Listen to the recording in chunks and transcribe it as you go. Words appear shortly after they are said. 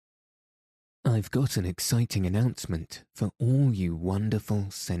I've got an exciting announcement for all you wonderful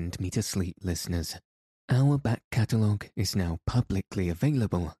Send Me to Sleep listeners. Our back catalogue is now publicly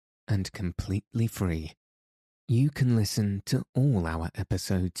available and completely free. You can listen to all our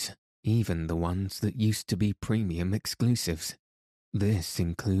episodes, even the ones that used to be premium exclusives. This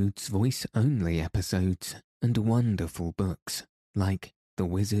includes voice-only episodes and wonderful books like The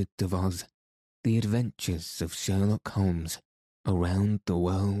Wizard of Oz, The Adventures of Sherlock Holmes, Around the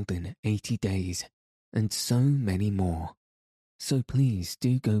World in 80 Days, and so many more. So please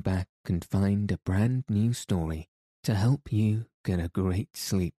do go back and find a brand new story to help you get a great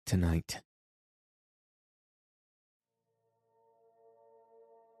sleep tonight.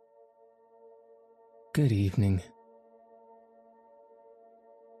 Good evening.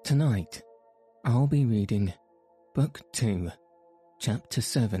 Tonight, I'll be reading Book 2, Chapter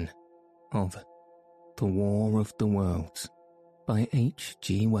 7 of The War of the Worlds by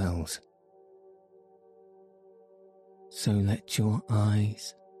H.G. Wells. So let your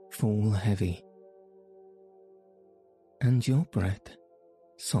eyes fall heavy and your breath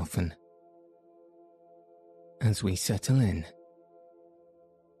soften as we settle in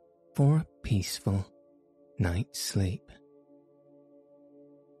for a peaceful night's sleep.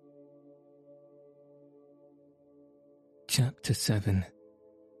 Chapter 7.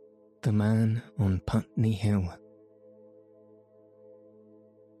 The Man on Putney Hill.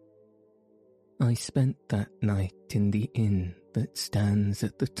 I spent that night in the inn that stands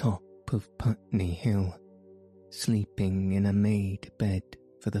at the top of Putney Hill, sleeping in a made bed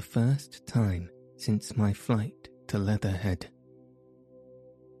for the first time since my flight to Leatherhead.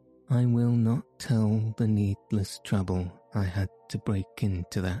 I will not tell the needless trouble I had to break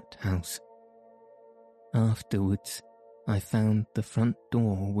into that house. Afterwards, I found the front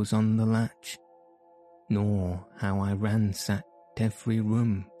door was on the latch, nor how I ransacked every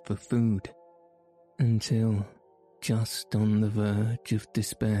room for food, until, just on the verge of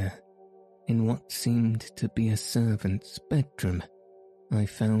despair, in what seemed to be a servant's bedroom, I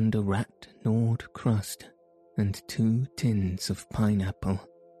found a rat-gnawed crust and 2 tins of pineapple.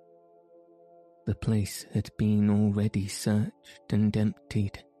 The place had been already searched and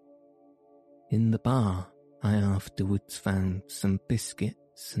emptied. In the bar, I afterwards found some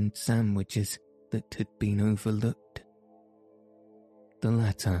biscuits and sandwiches that had been overlooked. The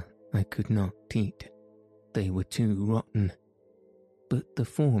latter I could not eat, they were too rotten, but the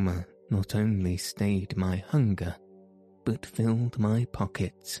former not only stayed my hunger, but filled my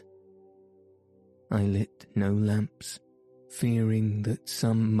pockets. I lit no lamps, fearing that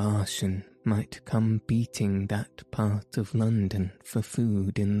some Martian might come beating that part of London for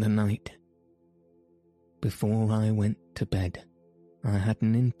food in the night. Before I went to bed, I had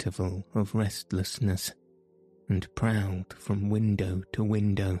an interval of restlessness, and prowled from window to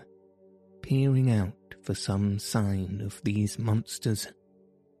window, peering out for some sign of these monsters.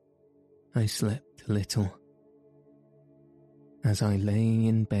 I slept little. As I lay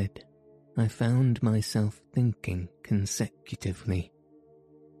in bed, I found myself thinking consecutively,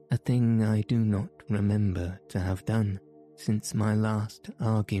 a thing I do not remember to have done since my last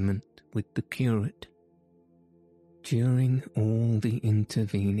argument with the curate. During all the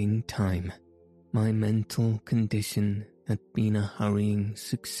intervening time, my mental condition had been a hurrying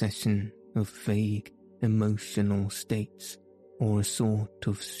succession of vague emotional states or a sort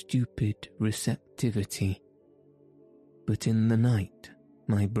of stupid receptivity. But in the night,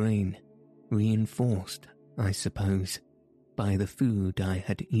 my brain, reinforced, I suppose, by the food I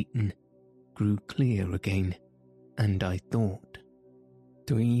had eaten, grew clear again, and I thought.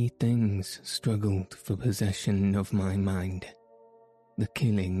 3 things struggled for possession of my mind: the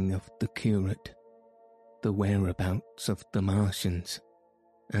killing of the curate, the whereabouts of the Martians,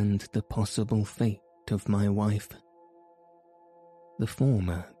 and the possible fate of my wife. The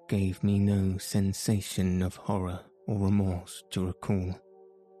former gave me no sensation of horror or remorse to recall.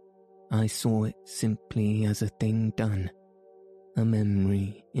 I saw it simply as a thing done, a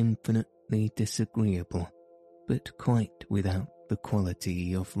memory infinitely disagreeable, but quite without the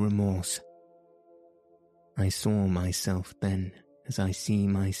quality of remorse. I saw myself then as I see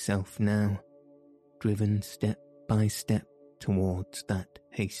myself now, driven step by step towards that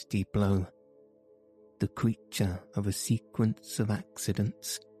hasty blow, the creature of a sequence of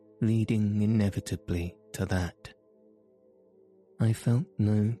accidents leading inevitably to that. I felt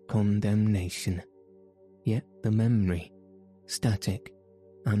no condemnation, yet the memory, static,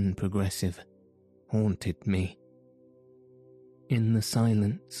 unprogressive, haunted me. In the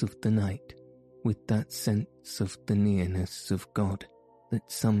silence of the night, with that sense of the nearness of God that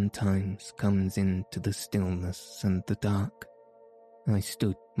sometimes comes into the stillness and the dark, I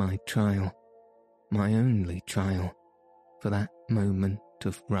stood my trial, my only trial, for that moment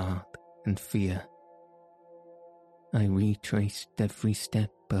of wrath and fear. I retraced every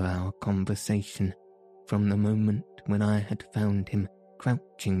step of our conversation from the moment when I had found him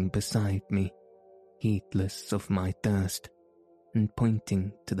crouching beside me, heedless of my thirst, and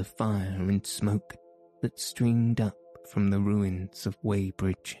pointing to the fire and smoke that streamed up from the ruins of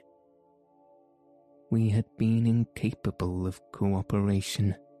Weybridge. We had been incapable of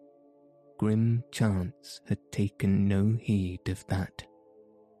cooperation. Grim chance had taken no heed of that.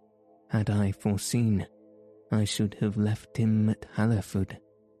 Had I foreseen, I should have left him at Halliford,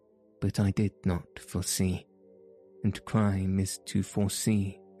 but I did not foresee, and crime is to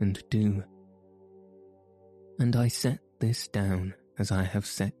foresee and do. And I set this down as I have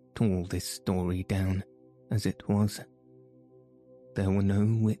set all this story down, as it was. There were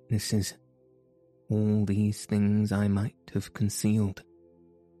no witnesses. All these things I might have concealed,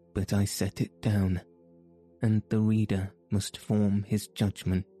 but I set it down, and the reader must form his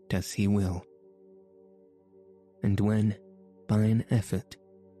judgment as he will. And when, by an effort,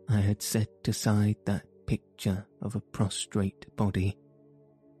 I had set aside that picture of a prostrate body,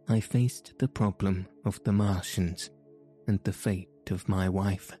 I faced the problem of the Martians and the fate of my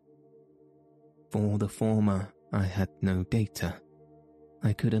wife. For the former I had no data.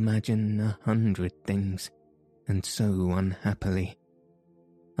 I could imagine 100 things, and so unhappily.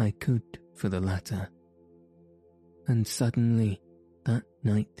 I could for the latter. And suddenly that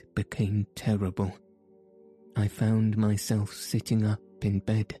night became terrible. I found myself sitting up in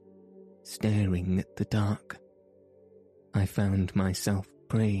bed, staring at the dark. I found myself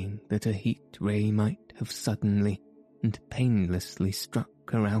praying that a heat ray might have suddenly and painlessly struck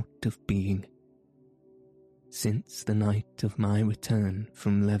her out of being. Since the night of my return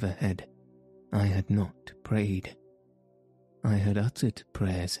from Leatherhead, I had not prayed. I had uttered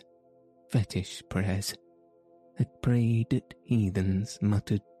prayers, fetish prayers, had prayed at heathens'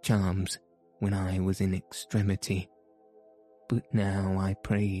 muttered charms when I was in extremity, but now I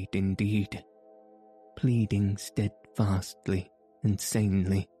prayed indeed, pleading steadfastly and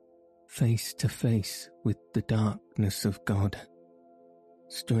sanely, face to face with the darkness of God.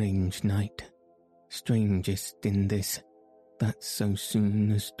 Strange night, strangest in this, that so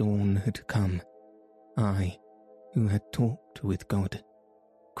soon as dawn had come, I, who had talked with God,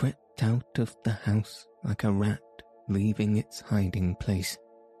 crept out of the house like a rat leaving its hiding place,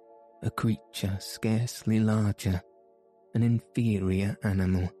 a creature scarcely larger, an inferior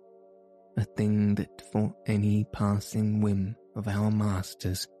animal, a thing that for any passing whim of our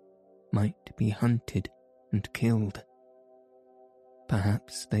masters might be hunted and killed.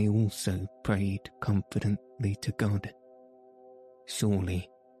 Perhaps they also prayed confidently to God. Surely,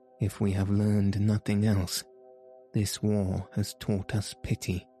 if we have learned nothing else, this war has taught us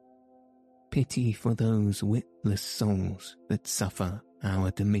pity. Pity for those witless souls that suffer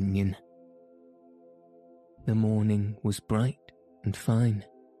our dominion. The morning was bright and fine,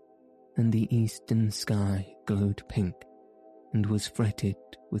 and the eastern sky glowed pink and was fretted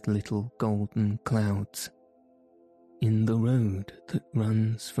with little golden clouds. In the road that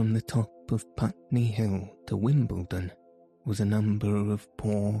runs from the top of Putney Hill to Wimbledon was a number of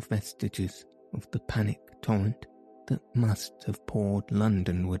poor vestiges of the panic torrent that must have poured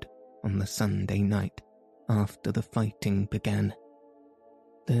Londonward on the Sunday night after the fighting began.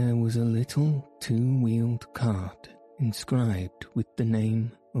 There was a little two-wheeled cart inscribed with the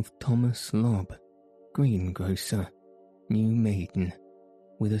name of Thomas Lobb, greengrocer, New Maiden,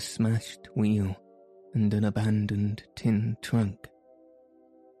 with a smashed wheel and an abandoned tin trunk.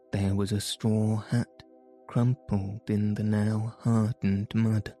 There was a straw hat crumpled in the now hardened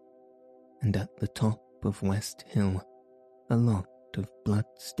mud, and at the top of West Hill a lot of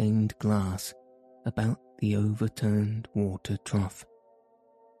blood-stained glass about the overturned water trough.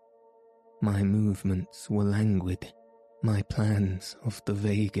 My movements were languid, my plans of the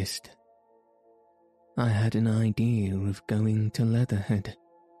vaguest. I had an idea of going to Leatherhead,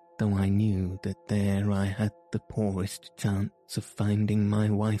 though I knew that there I had the poorest chance of finding my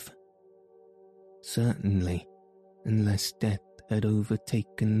wife. Certainly, unless death had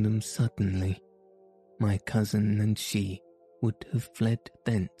overtaken them suddenly, my cousin and she would have fled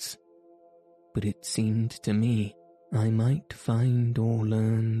thence. But it seemed to me I might find or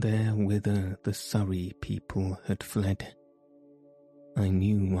learn there whither the Surrey people had fled. I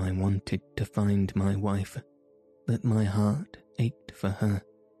knew I wanted to find my wife, that my heart ached for her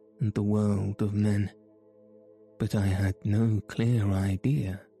and the world of men, but I had no clear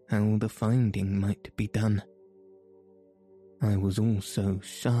idea how the finding might be done. I was also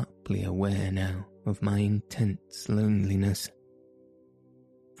sharply aware now of my intense loneliness.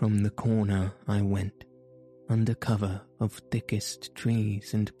 From the corner I went, under cover of thickest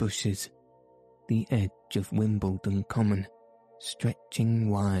trees and bushes, the edge of Wimbledon Common stretching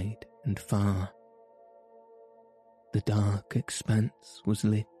wide and far. The dark expanse was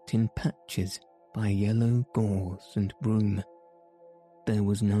lit in patches by yellow gorse and broom. There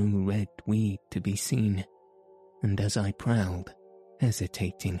was no red weed to be seen, and as I prowled,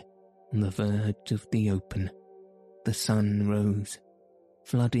 hesitating, on the verge of the open, the sun rose,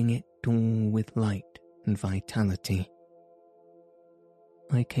 flooding it all with light and vitality.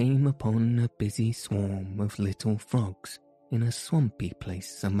 I came upon a busy swarm of little frogs in a swampy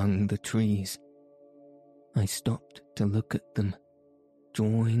place among the trees. I stopped to look at them,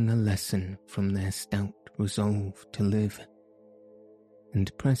 drawing a lesson from their stout resolve to live.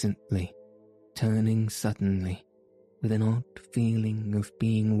 And presently, turning suddenly, with an odd feeling of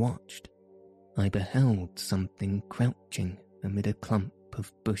being watched, I beheld something crouching amid a clump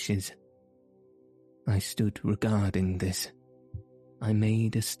of bushes. I stood regarding this. I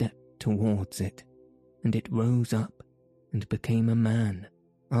made a step towards it, and it rose up and became a man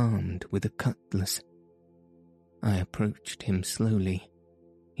armed with a cutlass. I approached him slowly.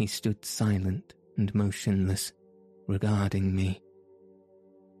 He stood silent and motionless, regarding me.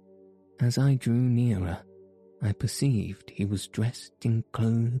 As I drew nearer, I perceived he was dressed in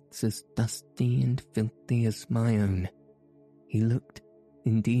clothes as dusty and filthy as my own. He looked,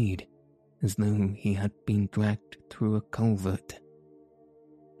 indeed, as though he had been dragged through a culvert.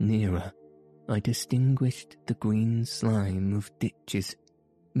 Nearer, I distinguished the green slime of ditches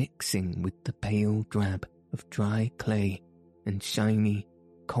mixing with the pale drab of dry clay and shiny,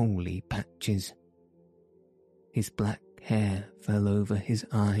 coaly patches. His black hair fell over his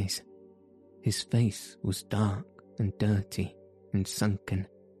eyes. His face was dark and dirty and sunken,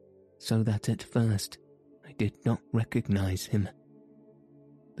 so that at first I did not recognize him.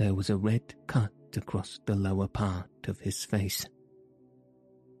 There was a red cut across the lower part of his face.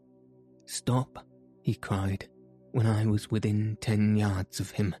 "Stop," he cried, when I was within 10 yards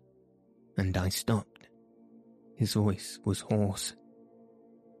of him, and I stopped. His voice was hoarse.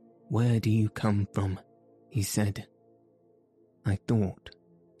 "Where do you come from?" he said. I thought,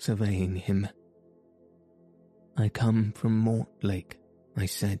 surveying him. "I come from Mortlake," I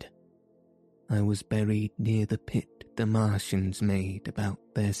said. "I was buried near the pit the Martians made about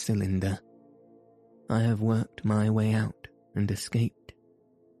their cylinder. I have worked my way out and escaped."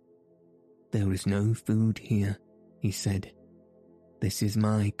 "There is no food here," he said. "This is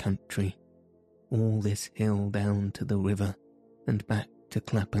my country, all this hill down to the river and back to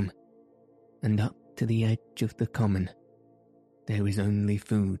Clapham, and up to the edge of the common. There is only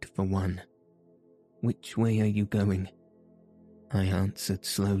food for one. Which way are you going?" I answered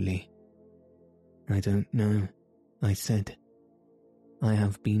slowly. "I don't know," I said. "I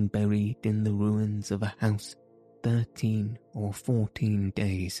have been buried in the ruins of a house 13 or 14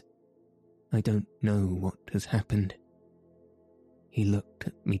 days. I don't know what has happened." He looked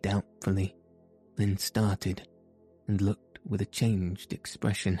at me doubtfully, then started and looked with a changed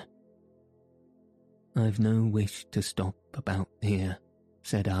expression. "I've no wish to stop about here,"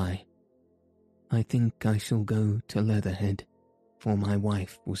 said I. "I think I shall go to Leatherhead, for my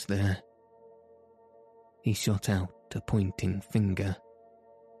wife was there." He shot out a pointing finger.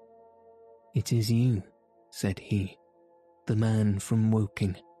 "It is you," said he, "the man from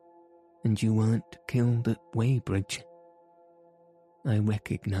Woking, and you weren't killed at Weybridge." I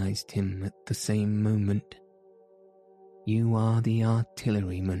recognized him at the same moment. "You are the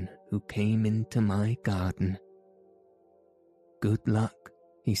artilleryman who came into my garden." "Good luck,"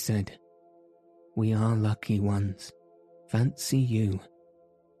 he said. "We are lucky ones. Fancy you."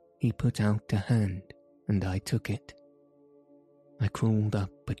 He put out a hand, and I took it. "I crawled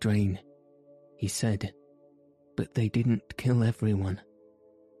up a drain," he said, "but they didn't kill everyone,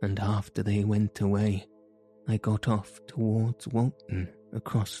 and after they went away, I got off towards Walton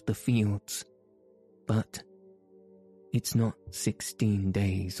across the fields. But it's not 16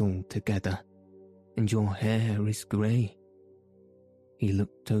 days altogether, and your hair is grey." He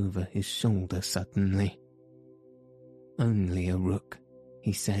looked over his shoulder suddenly. "Only a rook,"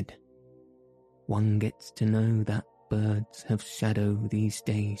 he said. "One gets to know that birds have shadow these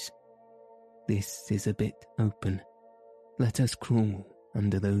days. This is a bit open. Let us crawl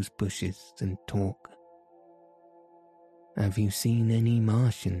under those bushes and talk." "Have you seen any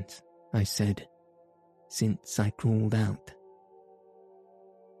Martians?" I said, "since I crawled out?"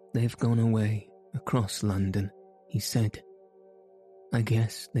 "They've gone away across London," he said. "I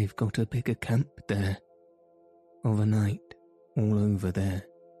guess they've got a bigger camp there. Of a night, all over there,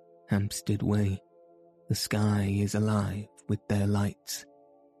 Hampstead Way, the sky is alive with their lights.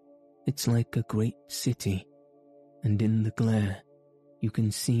 It's like a great city, and in the glare you can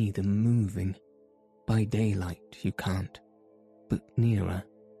see them moving. By daylight you can't, but nearer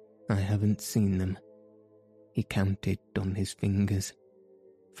I haven't seen them. He counted on his fingers.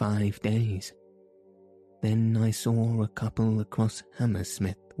 5 days. Then I saw a couple across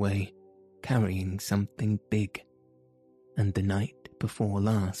Hammersmith Way carrying something big, and the night before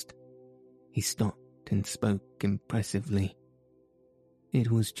last he stopped and spoke impressively. It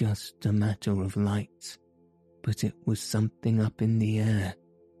was just a matter of lights, but it was something up in the air.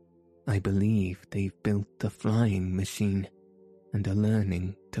 I believe they've built a flying machine and are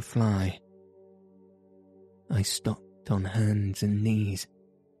learning to fly. I stopped on hands and knees,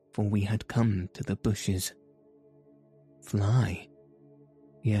 for we had come to the bushes. Fly?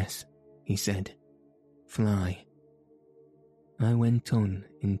 Yes, he said, fly. I went on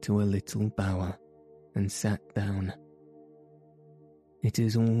into a little bower and sat down. It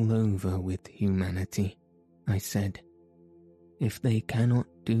is all over with humanity, I said. If they cannot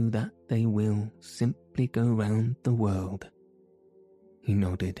do that, they will simply go round the world. He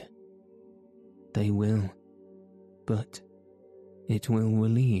nodded. They will, but it will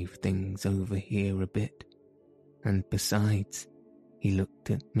relieve things over here a bit. And besides, he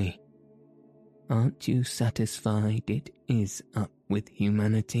looked at me. Aren't you satisfied it is up with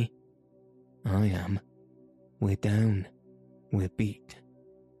humanity? I am. We're down. We're beat.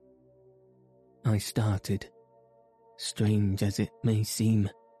 I started. Strange as it may seem,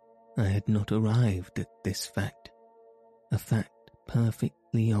 I had not arrived at this fact, a fact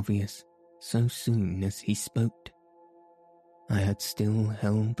perfectly obvious so soon as he spoke. I had still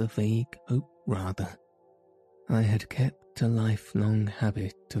held a vague hope, rather. I had kept a lifelong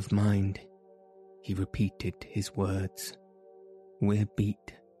habit of mind. He repeated his words. We're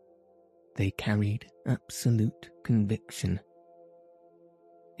beat. They carried absolute conviction.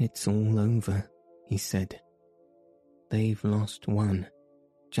 It's all over, he said. They've lost one,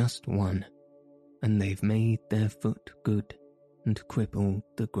 just one, and they've made their foot good and crippled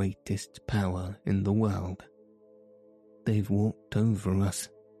the greatest power in the world. They've walked over us.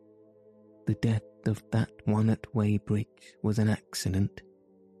 The death of that one at Weybridge was an accident,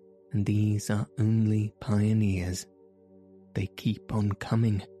 and these are only pioneers. They keep on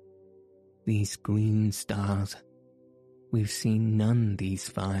coming. These green stars. We've seen none these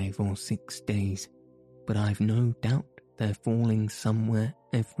 5 or 6 days, but I've no doubt they're falling somewhere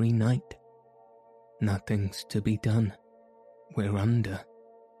every night. Nothing's to be done. We're under.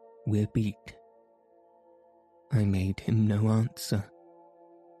 We're beat. I made him no answer.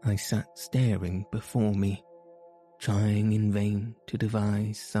 I sat staring before me, trying in vain to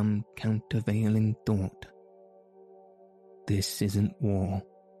devise some countervailing thought. This isn't war,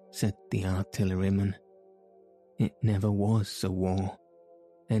 said the artilleryman. It never was a war,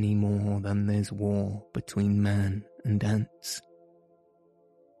 any more than there's war between man and ants.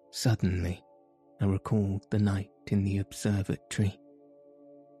 Suddenly, I recalled the night in the observatory.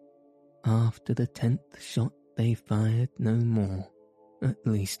 After the 10th shot they fired no more, at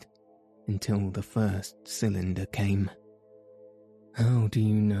least until the first cylinder came. How do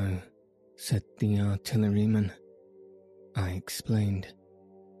you know? Said the artilleryman. I explained.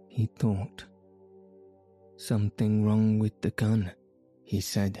 He thought. Something wrong with the gun, he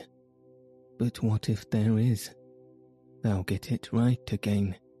said. But what if there is? They'll get it right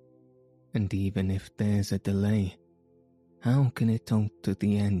again. And even if there's a delay, how can it alter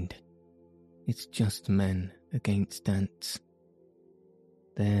the end? It's just men against ants.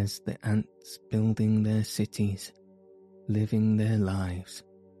 There's the ants building their cities, living their lives,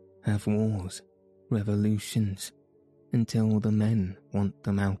 have wars, revolutions, until the men want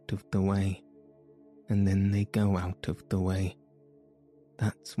them out of the way, and then they go out of the way.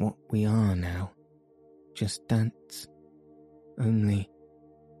 That's what we are now, just ants. Only,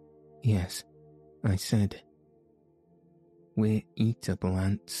 yes, I said, we're eatable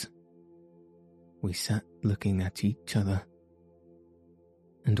ants. We sat looking at each other.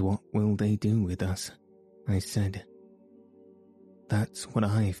 And what will they do with us? I said. That's what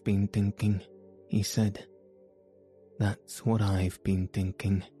I've been thinking, he said. That's what I've been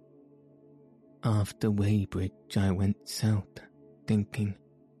thinking. After Weybridge I went south, thinking.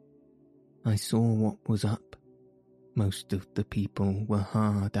 I saw what was up. Most of the people were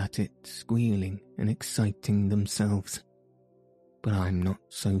hard at it, squealing and exciting themselves. But I'm not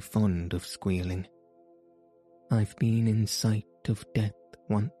so fond of squealing. I've been in sight of death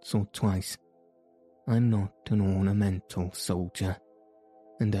once or twice. I'm not an ornamental soldier,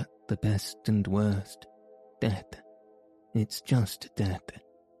 and at the best and worst, death. It's just death.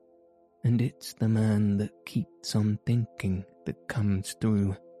 And it's the man that keeps on thinking that comes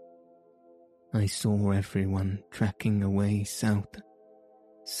through. I saw everyone tracking away south.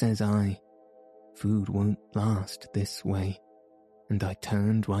 Says I, food won't last this way, and I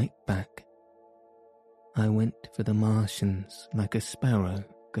turned right back. I went for the Martians like a sparrow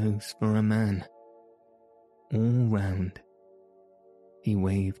goes for a man. All round. He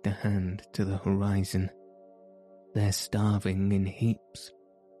waved a hand to the horizon. They're starving in heaps,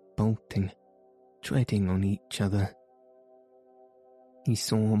 bolting, treading on each other. He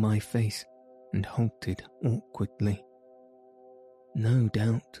saw my face and halted awkwardly. No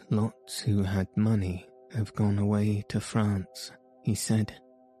doubt lots who had money have gone away to France, he said.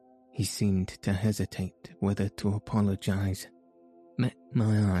 He seemed to hesitate whether to apologize, met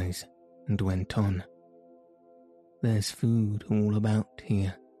my eyes, and went on. There's food all about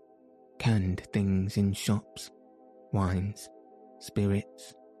here, canned things in shops, wines,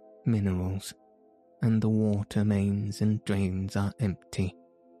 spirits, minerals, and the water mains and drains are empty.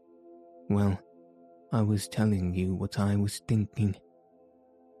 Well, I was telling you what I was thinking.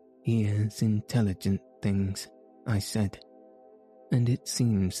 Here's intelligent things, I said, and it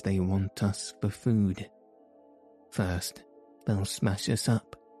seems they want us for food. First, they'll smash us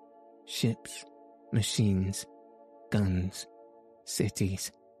up. Ships, machines, guns,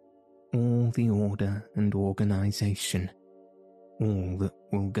 cities, all the order and organization, all that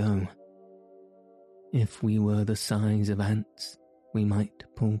will go. If we were the size of ants, we might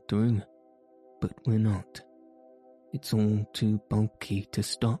pull through, but we're not. It's all too bulky to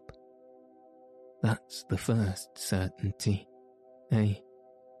stop. That's the first certainty, eh?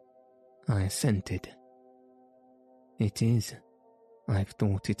 I assented. It is. I've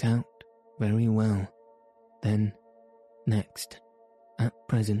thought it out very well. Then, next, at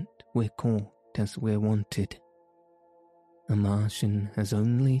present we're caught as we're wanted. A Martian has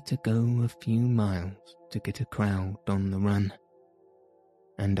only to go a few miles to get a crowd on the run.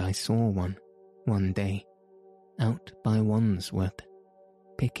 And I saw one day, out by Wandsworth,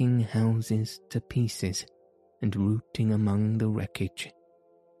 picking houses to pieces and rooting among the wreckage.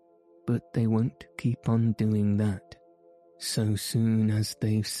 But they won't keep on doing that. So soon as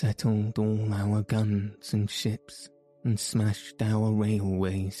they've settled all our guns and ships and smashed our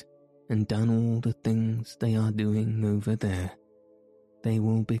railways and done all the things they are doing over there, they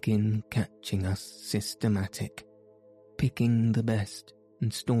will begin catching us systematic, picking the best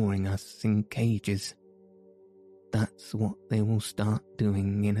and storing us in cages. That's what they will start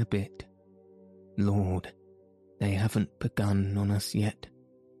doing in a bit. Lord, they haven't begun on us yet.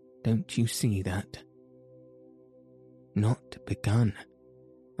 Don't you see that? Not begun,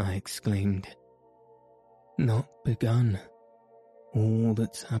 I exclaimed. Not begun. All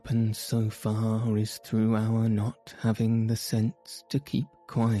that's happened so far is through our not having the sense to keep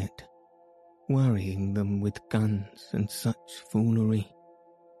quiet, worrying them with guns and such foolery,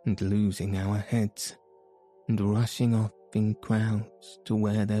 and losing our heads, and rushing off in crowds to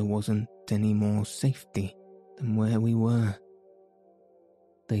where there wasn't any more safety than where we were.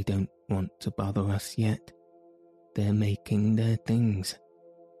 They don't want to bother us yet. They're making their things,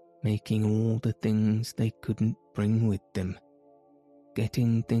 making all the things they couldn't bring with them,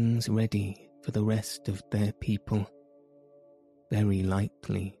 getting things ready for the rest of their people. Very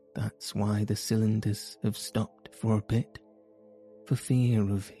likely that's why the cylinders have stopped for a bit, for fear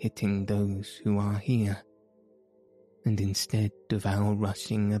of hitting those who are here. And instead of our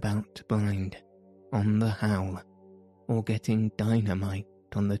rushing about blind, on the howl, or getting dynamite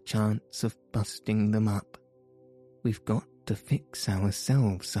on the chance of busting them up, we've got to fix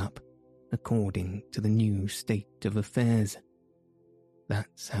ourselves up according to the new state of affairs.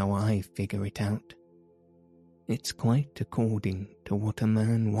 That's how I figure it out. It's quite according to what a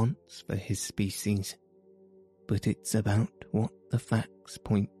man wants for his species, but it's about what the facts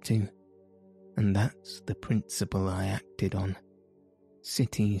point to, and that's the principle I acted on.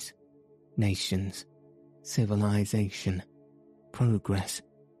 Cities, nations, civilization, progress,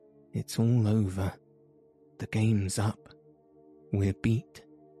 it's all over. The game's up. We're beat.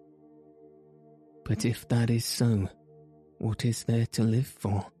 But if that is so, what is there to live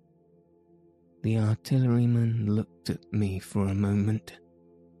for? The artilleryman looked at me for a moment.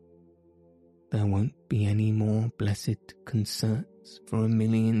 There won't be any more blessed concerts for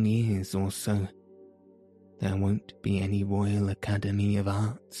 1,000,000 years or so. There won't be any Royal Academy of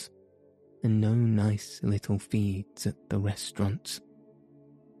Arts, and no nice little feeds at the restaurants.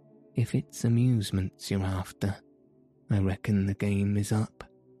 If it's amusements you're after, I reckon the game is up.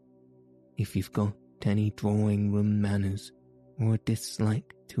 If you've got any drawing-room manners or a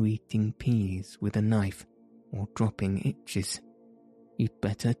dislike to eating peas with a knife or dropping itches, you'd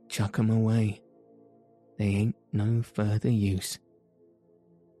better chuck 'em away. They ain't no further use.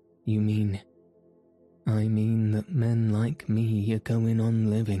 You mean I mean that men like me are going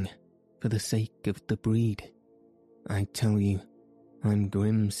on living for the sake of the breed. I tell you, I'm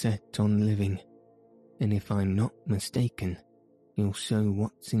grim set on living, and if I'm not mistaken, you'll show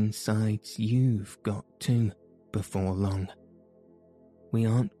what's insides you've got too before long. We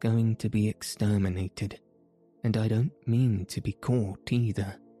aren't going to be exterminated, and I don't mean to be caught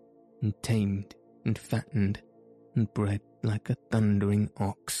either, and tamed and fattened and bred like a thundering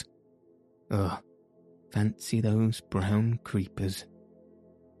ox. Ugh, fancy those brown creepers.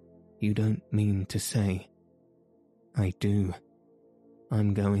 You don't mean to say. I do.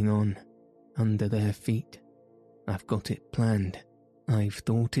 I'm going on, under their feet. I've got it planned. I've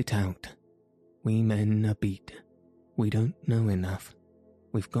thought it out. We men are beat. We don't know enough.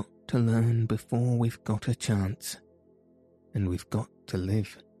 We've got to learn before we've got a chance. And we've got to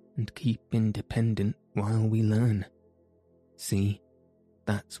live and keep independent while we learn. See,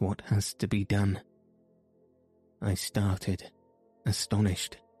 that's what has to be done. I started,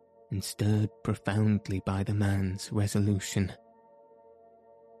 astonished, and stirred profoundly by the man's resolution.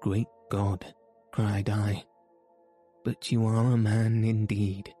 Great God, cried I, but you are a man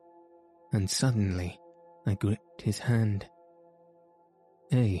indeed. And suddenly I gripped his hand.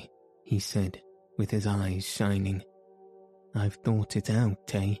 Eh, he said, with his eyes shining. I've thought it out,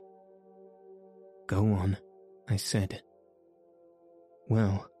 eh? Go on, I said.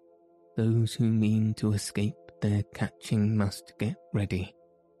 Well, those who mean to escape their catching must get ready.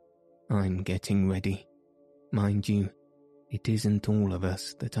 I'm getting ready. Mind you, it isn't all of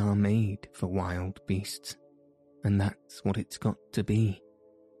us that are made for wild beasts, and that's what it's got to be.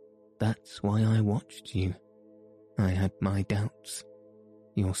 That's why I watched you. I had my doubts.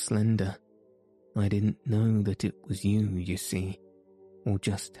 You're slender. I didn't know that it was you see, or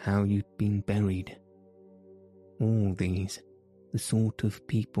just how you'd been buried. All these, the sort of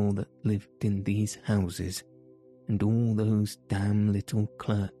people that lived in these houses, and all those damn little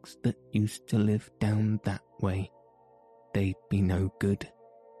clerks that used to live down that way, they'd be no good.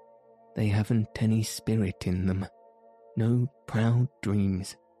 They haven't any spirit in them, no proud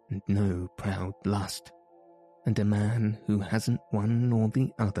dreams and no proud lust, and a man who hasn't one or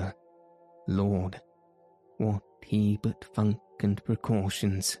the other, Lord, what he but funk and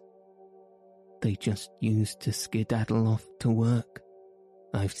precautions. They just used to skedaddle off to work.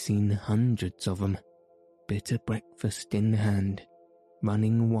 I've seen hundreds of 'em, bit of breakfast in hand,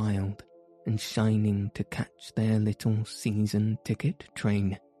 running wild and shining to catch their little season ticket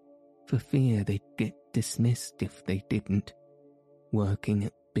train, for fear they'd get dismissed if they didn't, working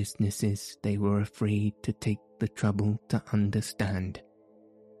at businesses they were afraid to take the trouble to understand,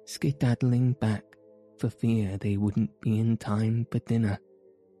 skedaddling back for fear they wouldn't be in time for dinner,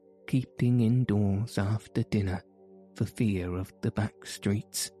 keeping indoors after dinner for fear of the back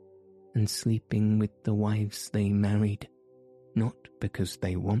streets, and sleeping with the wives they married, not because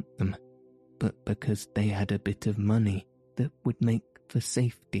they want them, but because they had a bit of money that would make for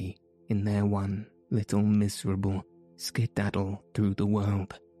safety in their one little miserable skedaddle through the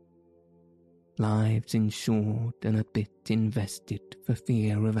world. Lives insured and a bit invested for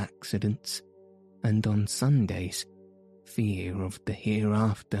fear of accidents, and on Sundays, fear of the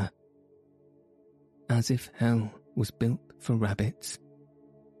hereafter. As if hell was built for rabbits.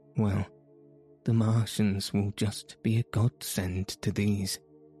 Well, the Martians will just be a godsend to these.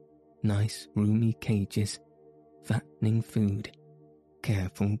 Nice roomy cages, fattening food,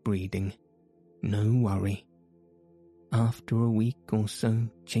 careful breeding, no worry. After a week or so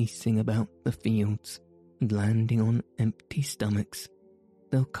chasing about the fields and landing on empty stomachs,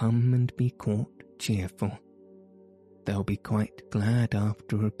 they'll come and be caught cheerful. They'll be quite glad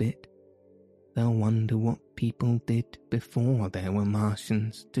after a bit. They'll wonder what people did before there were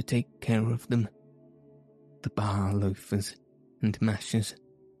Martians to take care of them. The bar loafers and mashers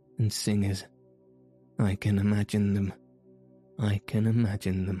and singers. I can imagine them,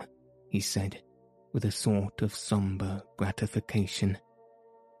 he said, with a sort of sombre gratification.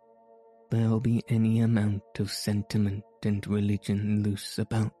 There'll be any amount of sentiment and religion loose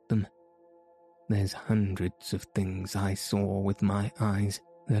about them. There's hundreds of things I saw with my eyes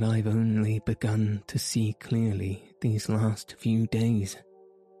that I've only begun to see clearly these last few days.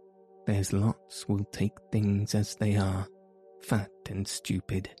 There's lots will take things as they are, fat and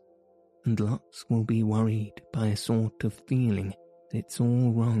stupid, and lots will be worried by a sort of feeling that it's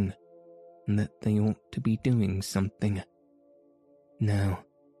all wrong and that they ought to be doing something. Now,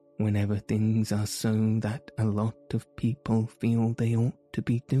 whenever things are so that a lot of people feel they ought to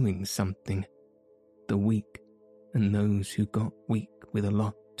be doing something, the weak and those who got weak with a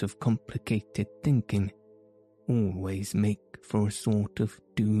lot of complicated thinking always make for a sort of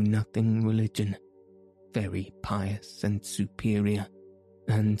do-nothing religion, very pious and superior,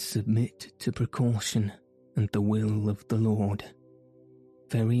 and submit to precaution and the will of the Lord.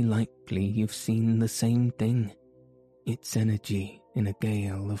 Very likely you've seen the same thing, its energy in a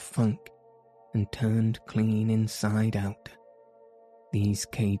gale of funk, and turned clean inside out. These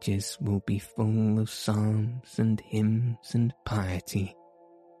cages will be full of psalms and hymns and piety,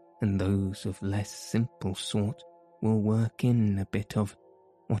 and those of less simple sort will work in a bit of,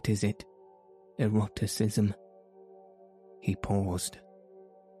 eroticism. He paused.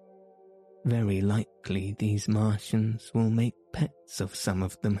 Very likely these Martians will make pets of some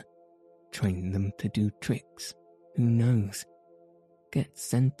of them, train them to do tricks, who knows, get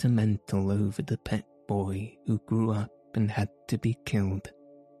sentimental over the pet boy who grew up and had to be killed,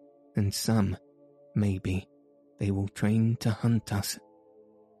 and some, maybe, they will train to hunt us.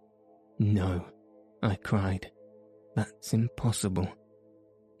 No, I cried, that's impossible.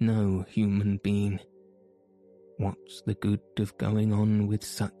 No human being. What's the good of going on with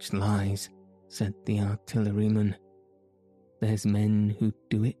such lies, said the artilleryman. There's men who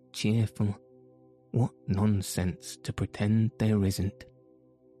do it cheerful. What nonsense to pretend there isn't.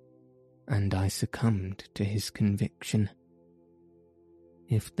 And I succumbed to his conviction.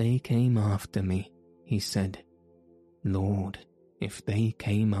 If they came after me, he said, Lord, if they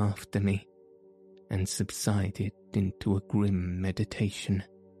came after me, and subsided into a grim meditation.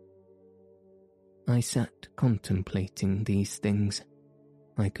 I sat contemplating these things.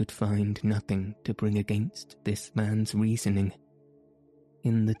 I could find nothing to bring against this man's reasoning.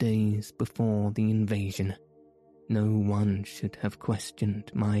 In the days before the invasion, no one should have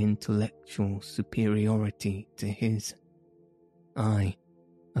questioned my intellectual superiority to his. I,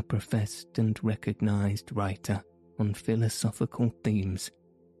 a professed and recognized writer on philosophical themes,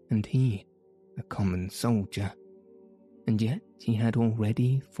 and he, a common soldier. And yet he had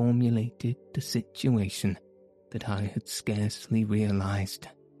already formulated a situation that I had scarcely realized.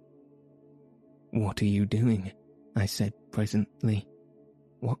 What are you doing? I said presently.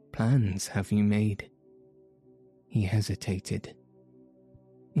 What plans have you made? He hesitated.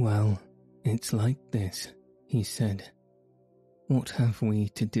 Well, it's like this, he said. What have we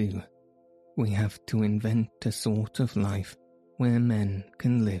to do? We have to invent a sort of life where men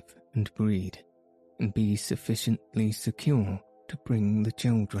can live and breed and be sufficiently secure to bring the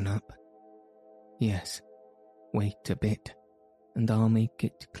children up. Yes, wait a bit, and I'll make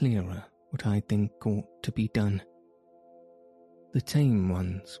it clearer what I think ought to be done. The tame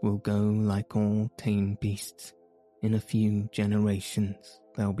ones will go like all tame beasts. In a few generations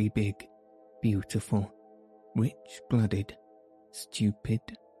they'll be big, beautiful, rich-blooded, stupid,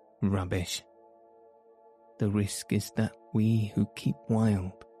 rubbish. The risk is that we who keep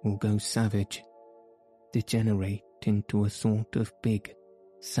wild will go savage, degenerate into a sort of big,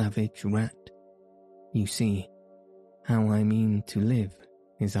 savage rat. You see, how I mean to live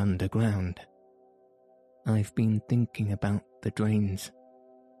is underground. I've been thinking about the drains.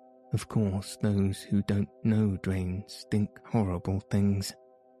 Of course, those who don't know drains think horrible things,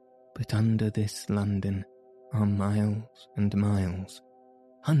 but under this London are miles and miles,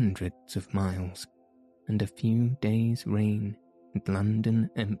 hundreds of miles, and a few days' rain and London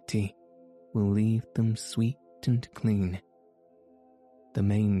empty will leave them sweet and clean. The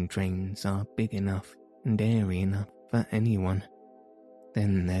main drains are big enough and airy enough for anyone.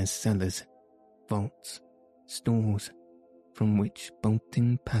 Then there's cellars, vaults, stores, from which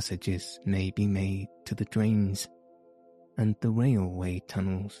bolting passages may be made to the drains, and the railway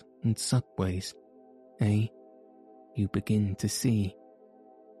tunnels and subways, you begin to see,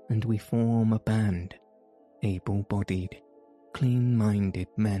 and we form a band, able-bodied, clean-minded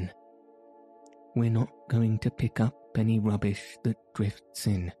men. We're not going to pick up any rubbish that drifts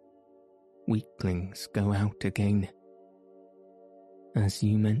in. Weaklings go out again. As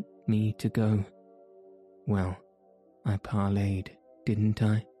you meant me to go, well, I parleyed, didn't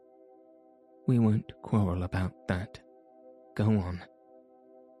I? We won't quarrel about that. Go on.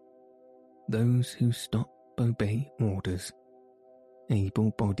 Those who stop obey orders.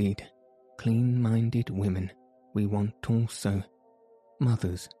 Able-bodied, clean-minded women we want also,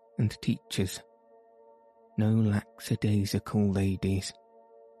 mothers and teachers. No lackadaisical ladies,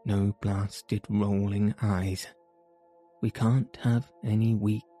 no blasted rolling eyes. We can't have any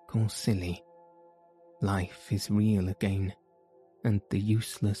weak or silly. Life is real again, and the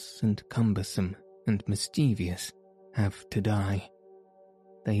useless and cumbersome and mischievous have to die.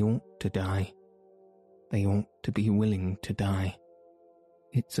 They ought to die. They ought to be willing to die.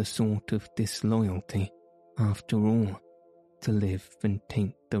 It's a sort of disloyalty, after all, to live and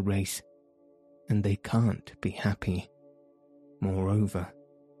taint the race, and they can't be happy. Moreover,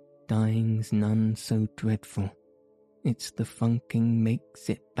 Dying's none so dreadful, it's the funking makes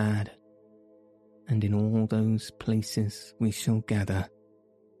it bad. And in all those places we shall gather,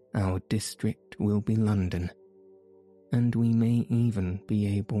 our district will be London, and we may even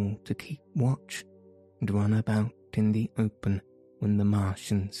be able to keep watch and run about in the open when the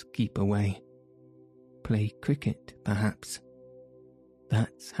Martians keep away. Play cricket, perhaps.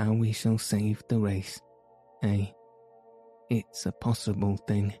 That's how we shall save the race, eh? It's a possible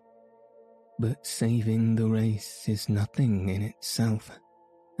thing. But saving the race is nothing in itself.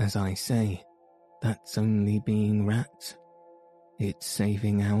 As I say, that's only being rats. It's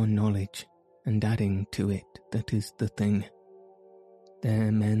saving our knowledge and adding to it that is the thing.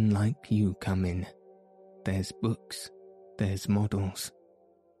 There men like you come in. There's books, there's models.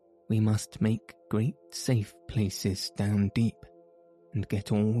 We must make great safe places down deep and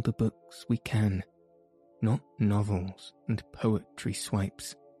get all the books we can, not novels and poetry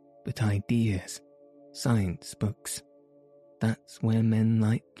swipes, but ideas, science books. That's where men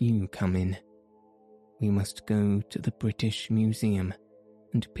like you come in. We must go to the British Museum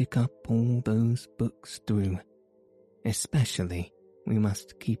and pick up all those books through. Especially, we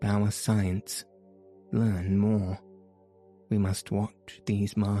must keep our science, learn more. We must watch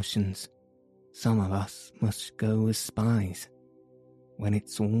these Martians. Some of us must go as spies. When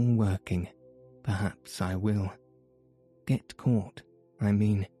it's all working, perhaps I will. Get caught, I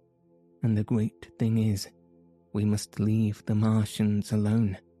mean. And the great thing is, we must leave the Martians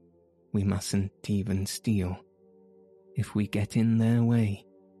alone. We mustn't even steal. If we get in their way,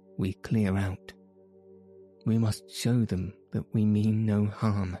 we clear out. We must show them that we mean no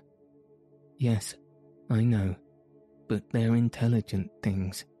harm. Yes, I know, but they're intelligent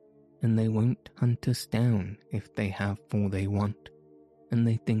things, and they won't hunt us down if they have all they want, and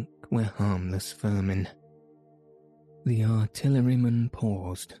they think we're harmless vermin. The artilleryman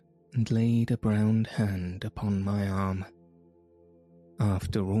paused and laid a brown hand upon my arm.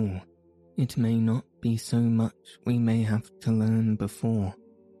 After all, it may not be so much we may have to learn before.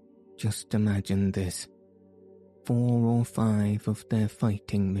 Just imagine this. 4 or 5 of their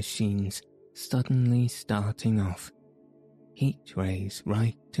fighting machines suddenly starting off. Heat rays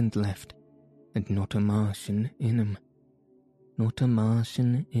right and left, and not a Martian in 'em. Not a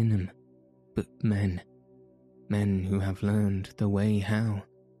Martian in 'em, but men. Men who have learned the way how.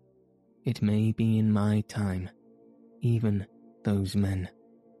 It may be in my time, even those men.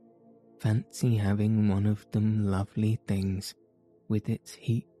 Fancy having one of them lovely things, with its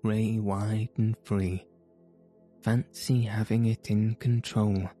heat ray wide and free. Fancy having it in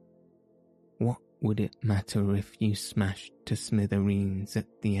control. What would it matter if you smashed to smithereens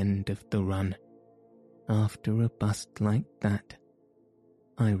at the end of the run? After a bust like that,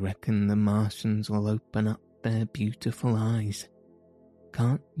 I reckon the Martians will open up their beautiful eyes.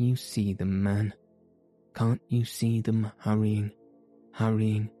 Can't you see them, man? Can't you see them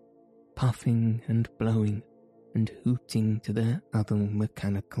hurrying, puffing and blowing and hooting to their other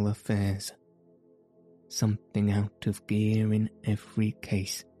mechanical affairs? Something out of gear in every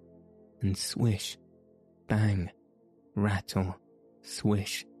case, and swish, bang, rattle,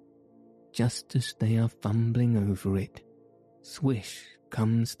 swish. Just as they are fumbling over it, swish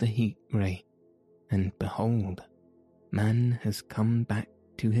comes the heat ray, and behold, man has come back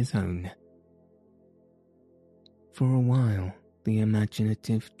to his own. For a while, the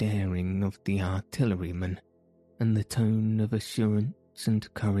imaginative daring of the artilleryman and the tone of assurance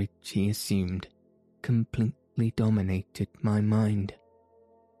and courage he assumed completely dominated my mind.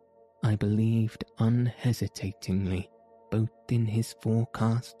 I believed unhesitatingly both in his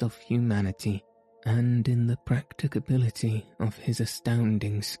forecast of humanity and in the practicability of his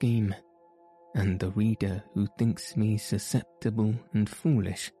astounding scheme, and the reader who thinks me susceptible and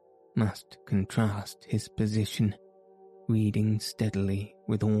foolish must contrast his position, reading steadily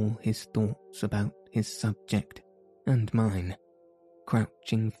with all his thoughts about his subject and mine,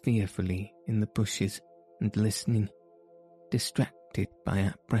 crouching fearfully in the bushes and listening, distracted by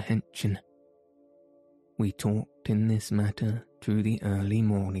apprehension. We talked in this matter through the early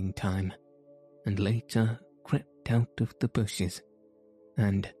morning time, and later crept out of the bushes,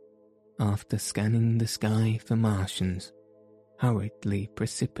 and, after scanning the sky for Martians, hurriedly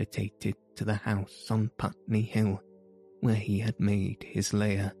precipitated to the house on Putney Hill, where he had made his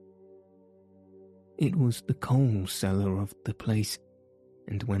lair. It was the coal cellar of the place,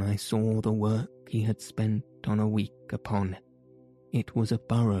 and when I saw the work he had spent on a week upon, it was a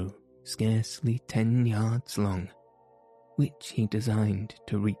burrow scarcely 10 yards long, which he designed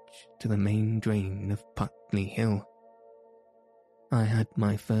to reach to the main drain of Putney Hill. I had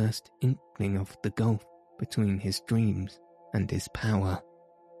my first inkling of the gulf between his dreams and his power.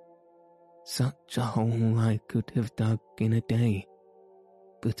 such a hole I could have dug in a day,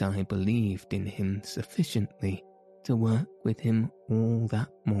 but I believed in him sufficiently to work with him all that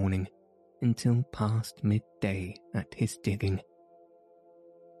morning until past midday at his digging.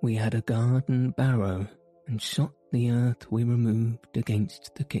 We had a garden barrow and shot the earth we removed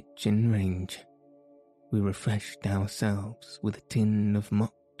against the kitchen range. We refreshed ourselves with a tin of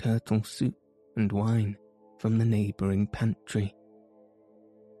mock turtle soup and wine from the neighbouring pantry.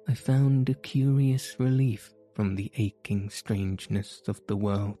 I found a curious relief from the aching strangeness of the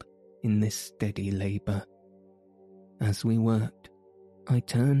world in this steady labour. As we worked, I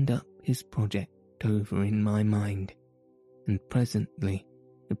turned up his project over in my mind, and presently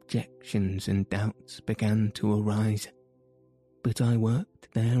objections and doubts began to arise. But I worked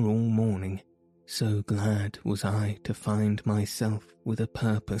there all morning, so glad was I to find myself with a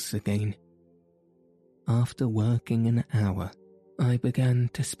purpose again. After working an hour, I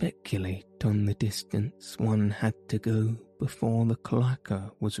began to speculate on the distance one had to go before the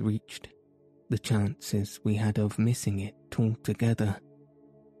cloaca was reached, the chances we had of missing it altogether.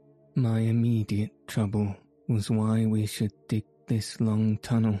 My immediate trouble was why we should dig this long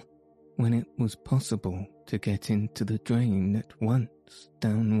tunnel when it was possible to get into the drain at once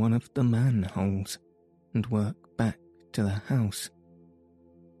down one of the manholes and work back to the house.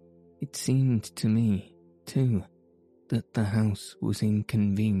 It seemed to me, too, that the house was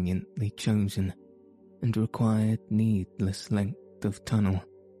inconveniently chosen and required needless length of tunnel.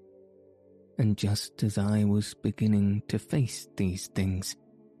 And just as I was beginning to face these things,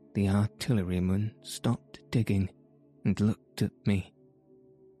 the artilleryman stopped digging and looked at me.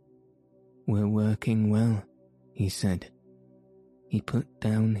 "We're working well," he said. He put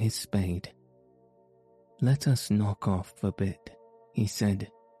down his spade. "Let us knock off a bit," he said.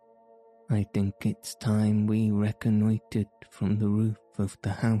 "I think it's time we reconnoitred from the roof of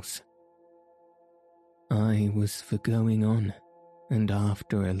the house." I was for going on, and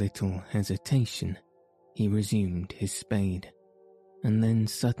after a little hesitation, he resumed his spade, and then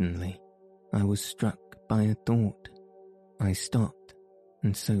suddenly I was struck by a thought. I stopped,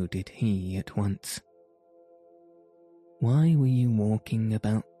 and so did he at once. "Why were you walking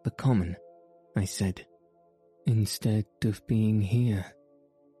about the common," I said, "instead of being here?"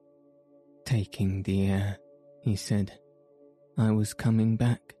 "Taking the air," he said. "I was coming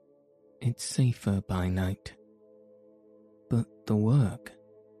back. It's safer by night." "But the work?"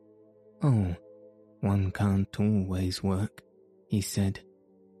 "Oh, one can't always work," he said,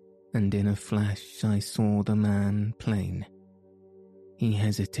 and in a flash I saw the man plain. He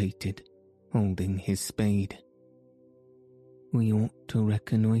hesitated, holding his spade. "We ought to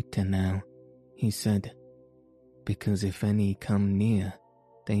reconnoitre now," he said, "because if any come near,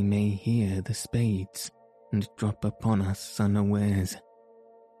 they may hear the spades and drop upon us unawares."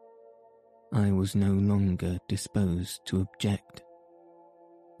 I was no longer disposed to object.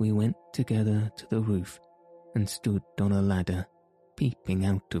 We went together to the roof and stood on a ladder, peeping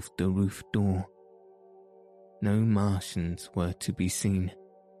out of the roof door. No Martians were to be seen,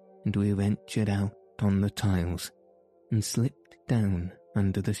 and we ventured out on the tiles and slipped down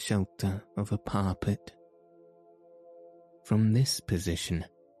under the shelter of a parapet. From this position,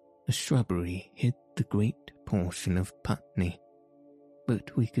 a shrubbery hid the great portion of Putney,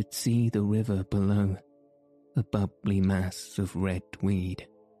 but we could see the river below, a bubbly mass of red weed,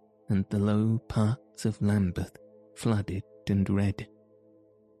 and the low parts of Lambeth flooded and red.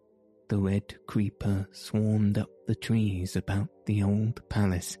 The red creeper swarmed up the trees about the old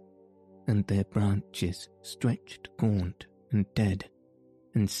palace, and their branches stretched gaunt and dead,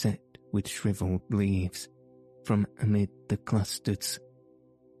 and set with shriveled leaves, from amid the clusters.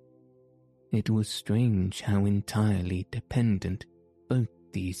 It was strange how entirely dependent both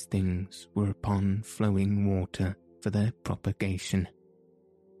these things were upon flowing water for their propagation.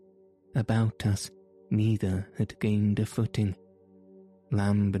 About us neither had gained a footing.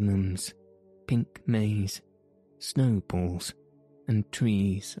 Lambernums, pink maize, snowballs, and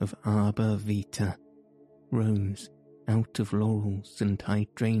trees of arbor vitae rose out of laurels and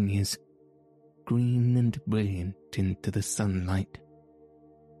hydrangeas, green and brilliant into the sunlight.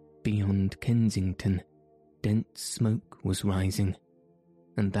 Beyond Kensington, dense smoke was rising,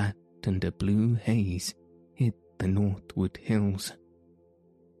 and that and a blue haze hid the northward hills.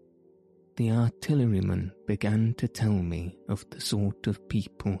 The artilleryman began to tell me of the sort of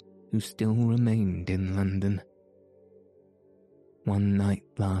people who still remained in London. "One night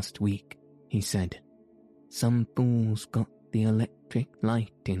last week," he said, "some fools got the electric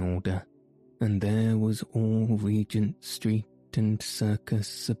light in order, and there was all Regent Street and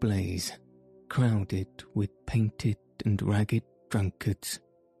Circus ablaze, crowded with painted and ragged drunkards.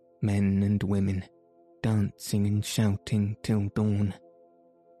 men and women, dancing and shouting till dawn.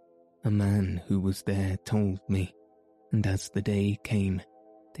 A man who was there told me, and as the day came,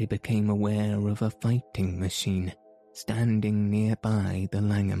 they became aware of a fighting machine standing nearby the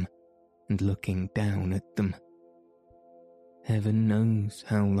Langham and looking down at them. Heaven knows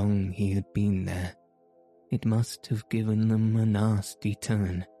how long he had been there. It must have given them a nasty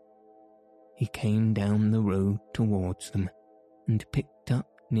turn. He came down the road towards them and picked up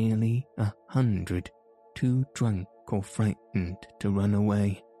nearly 100, too drunk or frightened to run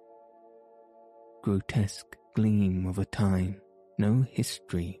away. Grotesque gleam of a time no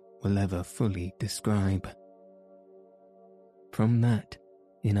history will ever fully describe. From that,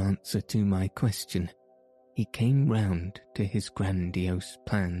 in answer to my question, he came round to his grandiose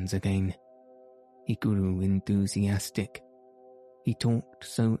plans again. He grew enthusiastic. He talked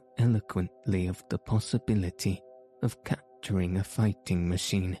so eloquently of the possibility of capturing a fighting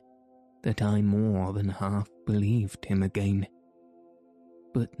machine that I more than half believed him again.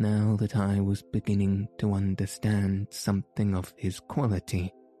 But now that I was beginning to understand something of his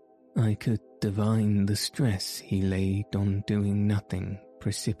quality, I could divine the stress he laid on doing nothing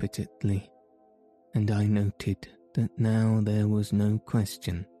precipitately, and I noted that now there was no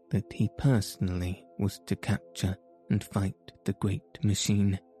question that he personally was to capture and fight the great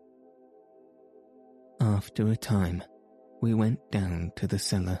machine. After a time, we went down to the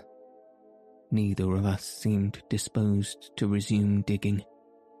cellar. Neither of us seemed disposed to resume digging,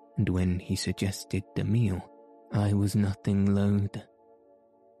 and when he suggested a meal, I was nothing loath.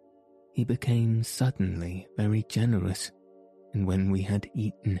 He became suddenly very generous, and when we had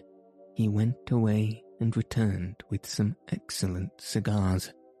eaten, he went away and returned with some excellent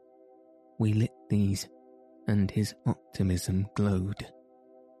cigars. We lit these, and his optimism glowed.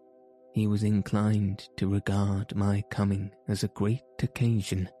 He was inclined to regard my coming as a great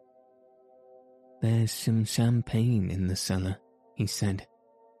occasion. "There's some champagne in the cellar," he said.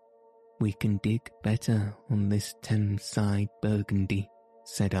 "We can dig better on this Thames-side Burgundy,"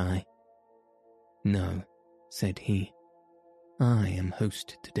 said I. "No," said he. "I am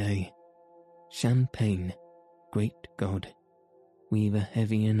host today. Champagne, great God, we've a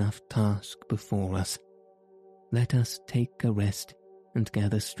heavy enough task before us. Let us take a rest and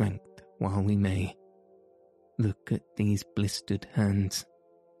gather strength while we may. Look at these blistered hands."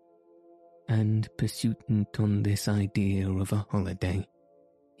 And pursuant on this idea of a holiday,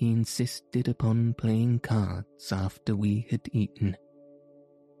 he insisted upon playing cards after we had eaten.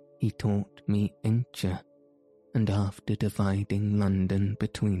 He taught me Encher, and after dividing London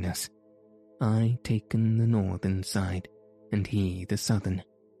between us, I taken the northern side and he the southern,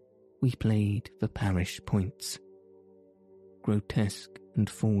 we played for parish points. Grotesque and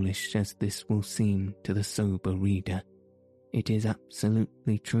foolish as this will seem to the sober reader, it is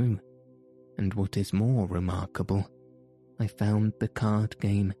absolutely true, and what is more remarkable, I found the card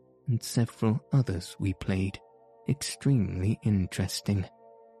game and several others we played extremely interesting.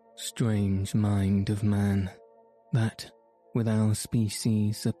 Strange mind of man, that, with our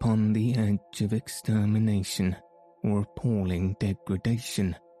species upon the edge of extermination or appalling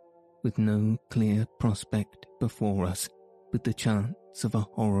degradation, with no clear prospect before us but the chance of a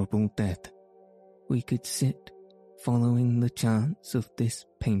horrible death, we could sit following the chance of this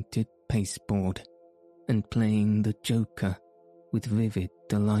painted pasteboard and playing the joker with vivid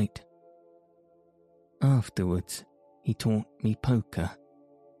delight. Afterwards, he taught me poker,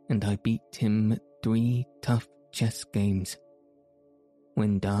 and I beat him at 3 tough chess games.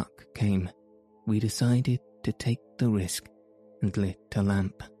 When dark came, we decided to take the risk and lit a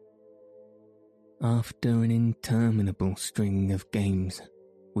lamp. After an interminable string of games,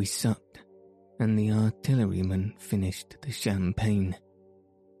 we supped, and the artilleryman finished the champagne.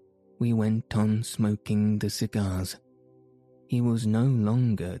 We went on smoking the cigars. He was no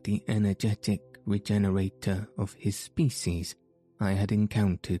longer the energetic regenerator of his species I had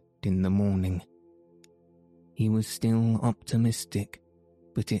encountered in the morning. He was still optimistic,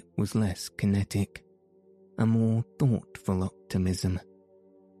 but it was less kinetic, a more thoughtful optimism.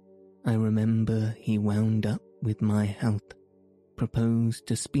 I remember he wound up with my health,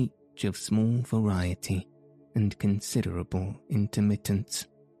 proposed a speech of small variety and considerable intermittence.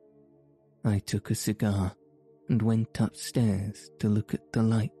 I took a cigar and went upstairs to look at the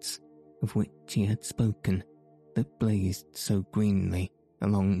lights of which he had spoken that blazed so greenly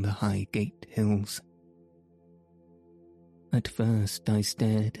along the Highgate hills. At first I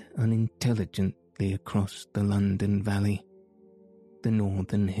stared unintelligently across the London valley. The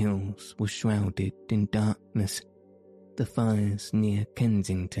northern hills were shrouded in darkness. The fires near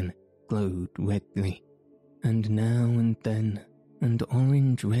Kensington glowed redly, and now and then and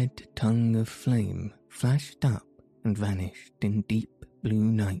orange-red tongue of flame flashed up and vanished in deep blue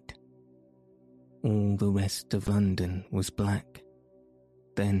night. All the rest of London was black.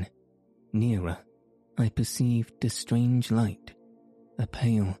 Then, nearer, I perceived a strange light, a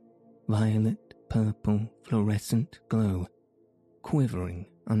pale, violet-purple fluorescent glow, quivering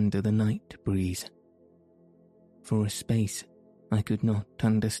under the night breeze. For a space, I could not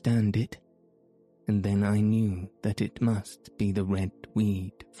understand it, and then I knew that it must be the red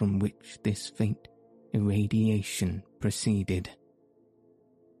weed from which this faint irradiation proceeded.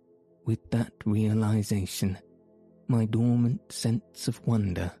 With that realization, my dormant sense of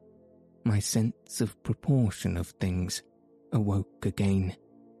wonder, my sense of proportion of things, awoke again.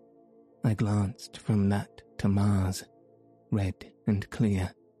 I glanced from that to Mars, red and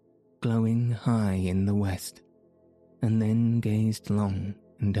clear, glowing high in the west, and then gazed long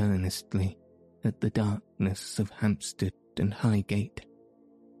and earnestly at the darkness of Hampstead and Highgate.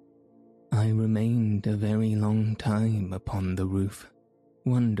 I remained a very long time upon the roof,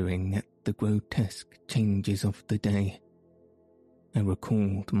 wondering at the grotesque changes of the day. I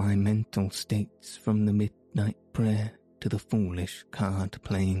recalled my mental states from the midnight prayer to the foolish card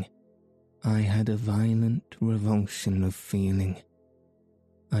playing. I had a violent revulsion of feeling.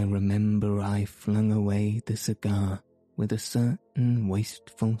 I remember I flung away the cigar with a certain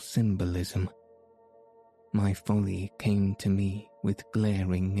wasteful symbolism. My folly came to me with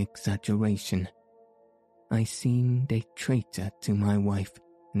glaring exaggeration. I seemed a traitor to my wife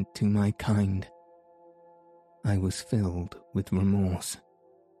and to my kind. I was filled with remorse.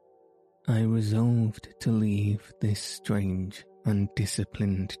 I resolved to leave this strange,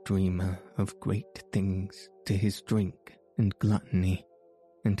 undisciplined dreamer of great things to his drink and gluttony,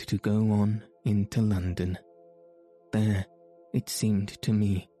 and to go on into London. There, it seemed to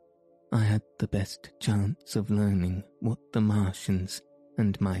me, I had the best chance of learning what the Martians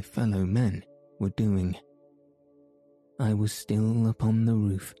and my fellow men were doing. I was still upon the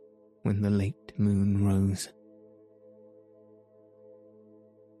roof when the late moon rose.